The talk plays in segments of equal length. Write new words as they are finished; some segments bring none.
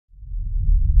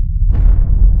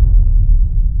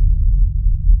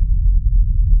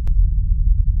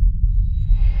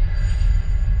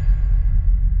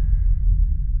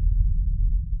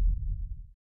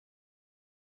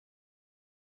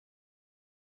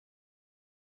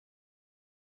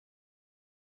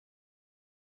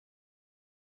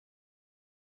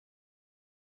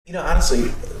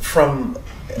Honestly,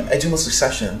 I do mostly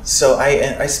session, so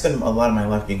I spend a lot of my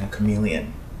life being a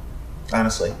chameleon,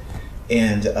 honestly,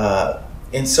 and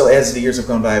so as the years have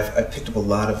gone by, I've picked up a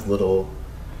lot of little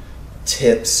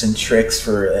tips and tricks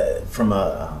from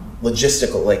a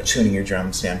logistical, like tuning your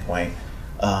drum standpoint,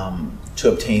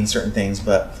 to obtain certain things,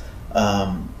 but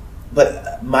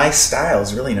my style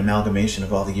is really an amalgamation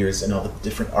of all the years and all the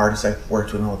different artists I've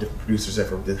worked with and all the different producers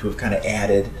I've worked with who have kind of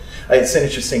added. It's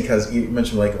interesting because you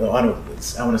mentioned like, I want to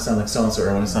sound like so-and-so,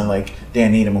 or I want to sound like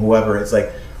Dan Needham or whoever. It's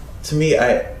like, to me,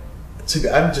 I'm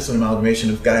just an amalgamation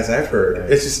of guys I've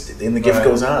heard. It's just, and the gift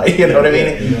goes on, you know what I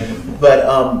mean? Yeah. But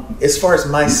as far as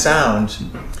my sound, so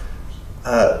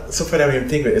far I don't even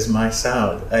think of it as my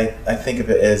sound. I think of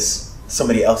it as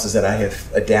somebody else's that I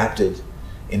have adapted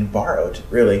and borrowed,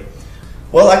 really.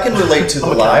 Well, I can relate to the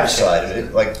live side of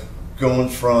it, like going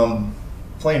from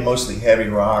playing mostly heavy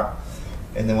rock,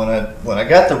 and then when I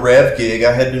got the Rev gig,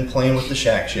 I had been playing with the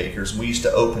Shack Shakers. We used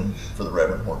to open for the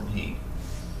Reverend Horton Heat,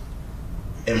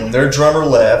 and when their drummer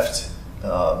left,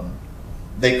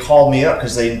 they called me up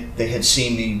because they had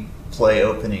seen me play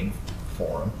opening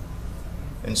for them,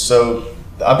 and so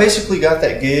I basically got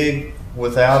that gig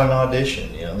without an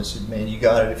audition. They said, "Man, you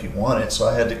got it if you want it." So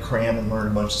I had to cram and learn a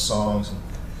bunch of songs, and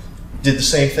did the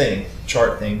same thing,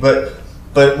 chart thing. But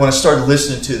when I started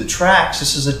listening to the tracks,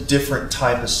 this is a different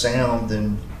type of sound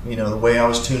than the way I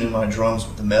was tuning my drums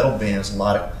with the metal bands. A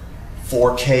lot of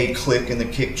 4K click in the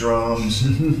kick drums,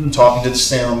 talking to the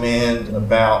sound man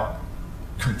about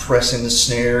compressing the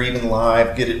snare, even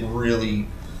live, get it really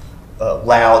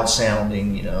loud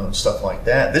sounding, and stuff like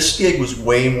that. This gig was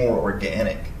way more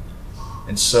organic.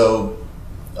 And so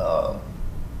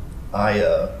I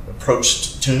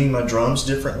approached tuning my drums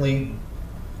differently.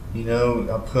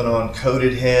 I put on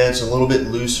coated heads a little bit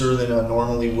looser than I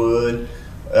normally would.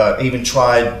 Even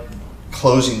tried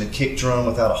closing the kick drum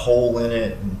without a hole in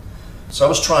it. And so I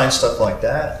was trying stuff like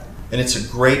that. And it's a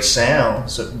great sound.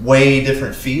 It's a way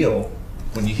different feel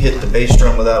when you hit the bass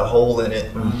drum without a hole in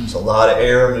it. It's a lot of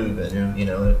air moving,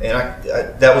 and I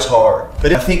that was hard.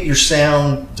 But I think your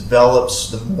sound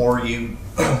develops the more you,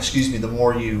 the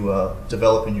more you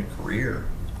develop in your career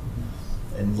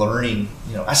and learning.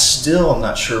 I still am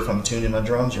not sure if I'm tuning my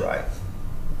drums right.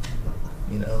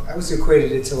 I was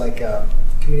equated it to like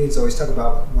comedians always talk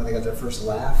about when they got their first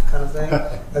laugh kind of thing.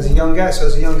 As a young guy,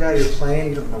 you're playing,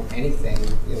 you don't know anything.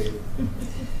 You're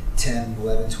 10,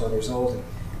 11, 12 years old, and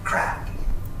crack.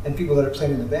 And people that are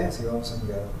playing in the bands, you all of a sudden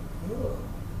go, oh.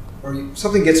 Or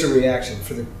something gets a reaction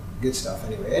for the good stuff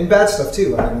anyway. And bad stuff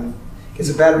too. I mean, it's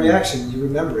a bad reaction, you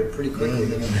remember it pretty quickly.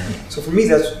 So for me,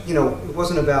 that's, it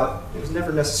was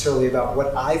never necessarily about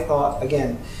what I thought,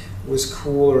 again, was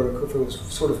cool, or if it was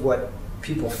sort of what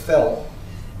people felt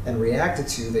and reacted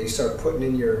to that you start putting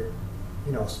in your,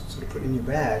 sort of putting in your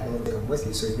bag, and then with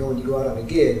you. So when you go out on a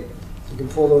gig, you can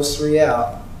pull those three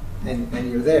out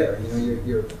and you're there.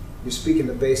 You're speaking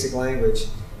the basic language.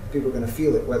 People are going to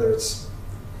feel it, whether it's,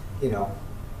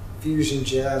 fusion,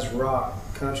 jazz, rock,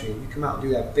 country. You come out and do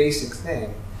that basic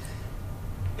thing,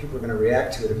 people are going to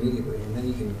react to it immediately, and then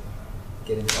you can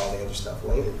get into all the other stuff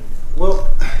later. Well,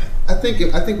 I think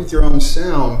with your own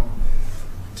sound,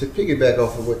 to piggyback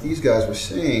off of what these guys were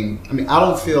saying, I mean, I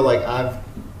don't feel like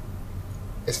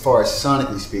as far as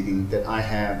sonically speaking, that I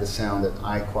have the sound that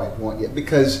I quite want yet.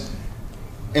 Because,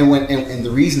 and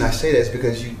the reason I say that is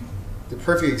because the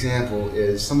perfect example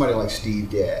is somebody like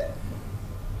Steve Gadd.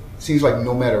 Seems like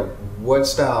no matter what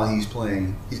style he's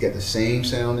playing, he's got the same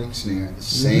sounding snare, the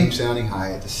same sounding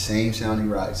hi-hat, the same sounding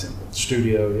ride cymbal.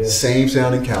 Studio, yeah. Same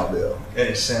sounding cowbell. And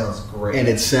it sounds great. And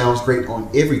it sounds great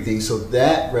on everything. So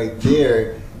that right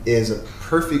there is a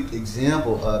perfect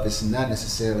example of, it's not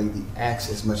necessarily the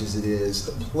axe as much as it is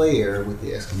the player with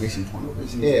the exclamation point over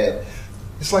his head.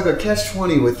 It's like a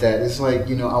catch-20 with that. It's like,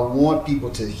 I want people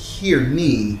to hear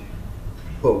me,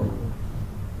 but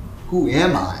who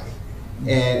am I?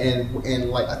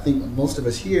 And like, I think most of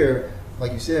us here,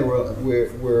 like you said,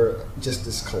 we're just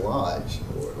this collage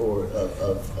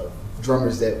of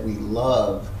drummers that we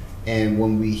love, and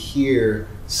when we hear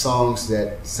songs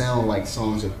that sound like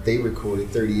songs that they recorded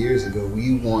 30 years ago,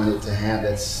 we wanted to have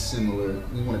that similar.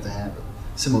 We wanted to have a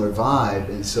similar vibe,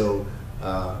 and so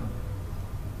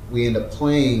we end up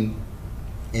playing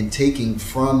and taking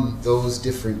from those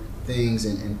different things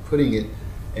and putting it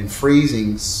and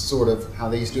phrasing sort of how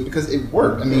they used to do it, because it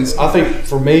worked. I mean, I think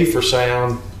for me, for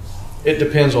sound, it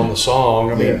depends on the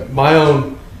song. I mean, my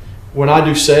own, when I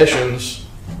do sessions,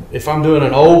 if I'm doing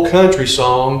an old country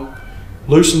song,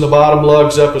 loosen the bottom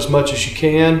lugs up as much as you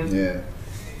can. Yeah.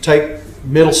 Take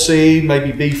middle C,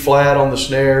 maybe B flat on the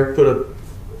snare, put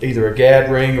either a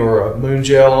Gadd ring or a moon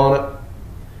gel on it,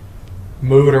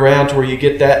 move it around to where you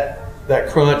get that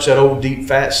crunch, that old deep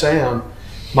fat sound.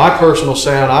 My personal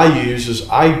sound I use is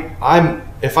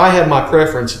if I have my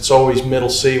preference, it's always middle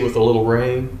C with a little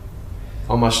ring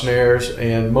on my snares,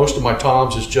 and most of my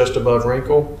toms is just above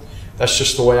wrinkle. That's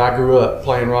just the way I grew up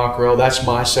playing rock and roll. That's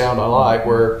my sound I like,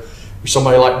 where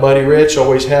somebody like Buddy Rich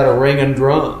always had a ringing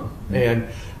drum, and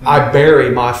I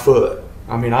bury my foot.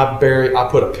 I mean, I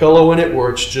put a pillow in it where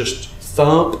it's just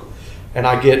thump, and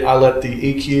I let the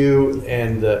EQ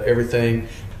and everything,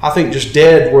 I think, just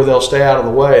dead where they'll stay out of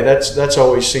the way. That's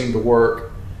always seemed to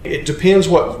work. It depends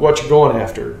what you're going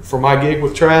after. For my gig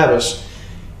with Travis,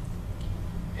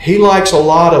 he likes a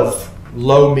lot of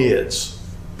low mids,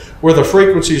 where the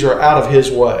frequencies are out of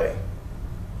his way,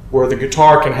 where the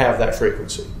guitar can have that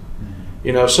frequency.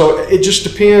 You know, so it just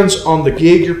depends on the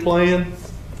gig you're playing,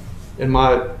 and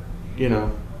but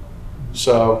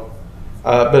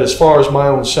as far as my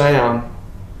own sound,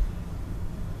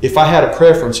 if I had a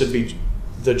preference, it'd be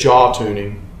the jaw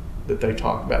tuning that they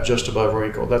talk about, just above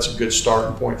wrinkle. That's a good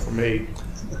starting point for me.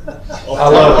 I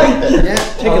love it.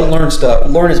 Take and learn stuff.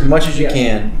 Learn as much as you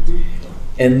can.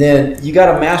 And then you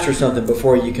got to master something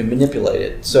before you can manipulate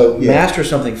it. So master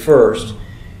something first,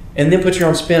 and then put your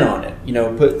own spin on it. You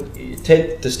know,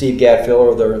 take the Steve Gadd fill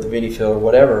or the Vinny fill or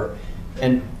whatever,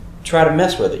 and try to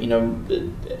mess with it. You know,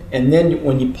 and then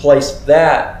when you place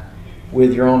that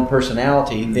with your own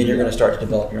personality, then you're going to start to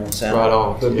develop your own sound. Right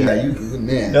on. Yeah, you good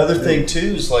man. Another thing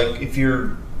too is like if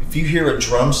you hear a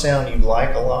drum sound you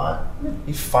like a lot,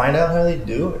 you find out how they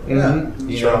do it. Mm-hmm.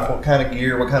 You know, what kind of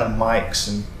gear, what kind of mics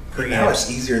and Now it's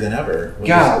easier than ever.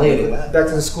 Golly. Back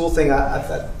to the school thing, I've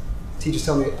had teachers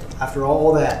tell me, after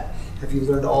all that, have you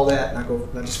learned all that? And I go,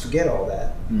 no, just forget all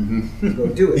that. Mm-hmm. Go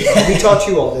do it. We taught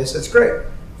you all this. That's great.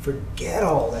 Forget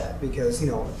all that, because,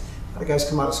 you know, a lot of guys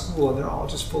come out of school and they're all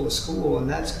just full of school, and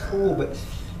that's cool, but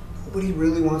nobody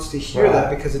really wants to hear that,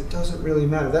 because it doesn't really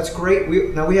matter. That's great.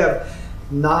 We have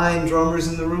 9 drummers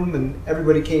in the room, and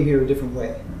everybody came here a different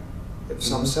way.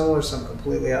 Some similar, some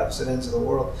completely opposite ends of the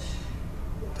world.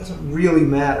 Doesn't really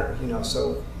matter, you know,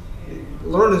 so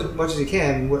learn as much as you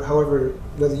can, however,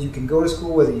 whether you can go to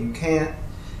school, whether you can't,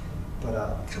 but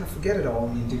kind of forget it all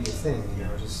when you do your thing, you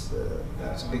know, just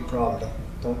that's a big problem.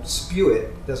 Don't spew it.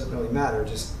 It doesn't really matter.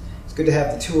 Just it's good to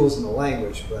have the tools and the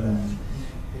language, but you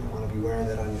don't want to be wearing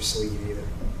that on your sleeve either.